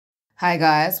Hi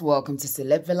guys, welcome to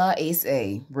Celeb Villa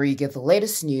SA, where you get the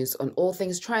latest news on all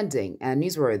things trending and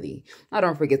newsworthy. Now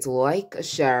don't forget to like,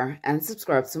 share, and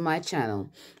subscribe to my channel.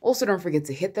 Also don't forget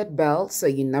to hit that bell so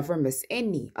you never miss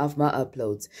any of my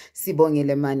uploads.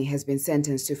 Sibongile has been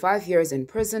sentenced to 5 years in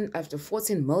prison after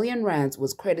 14 million rands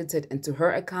was credited into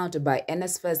her account by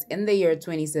NSFAS in the year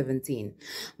 2017.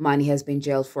 Mani has been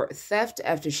jailed for theft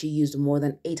after she used more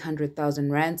than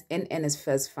 800,000 rands in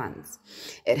NSFAS funds.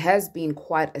 It has been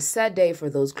quite a sad day for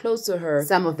those close to her.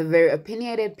 Some of the very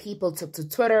opinionated people took to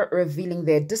Twitter revealing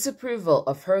their disapproval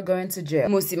of her going to jail.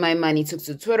 Mmusi took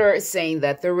to Twitter saying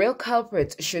that the real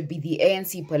culprit should be the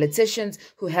ANC politicians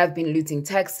who have been looting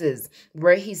taxes,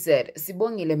 where he said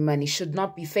Sibongile should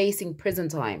not be facing prison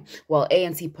time while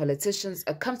ANC politicians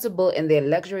are comfortable in their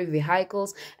luxury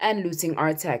vehicles and looting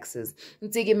our taxes.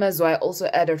 Ntsiki also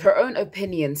added her own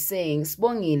opinion saying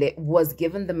Sibongile was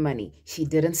given the money, she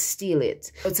didn't steal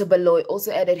it. Nota Baloyi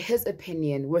also added his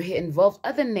opinion, where he involved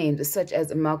other names such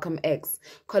as Malcolm X,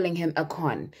 calling him a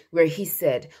con, where he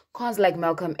said cons like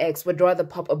Malcolm X would rather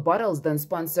pop bottles than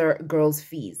sponsor girls'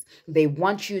 fees. They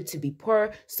want you to be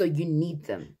poor, so you need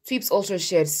them. Tweeps also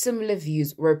shared similar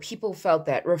views, where people felt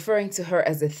that referring to her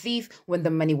as a thief when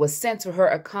the money was sent to her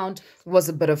account was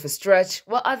a bit of a stretch,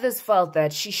 while others felt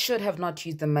that she should have not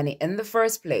used the money in the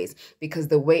first place because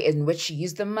the way in which she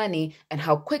used the money and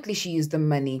how quickly she used the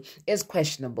money is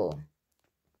questionable.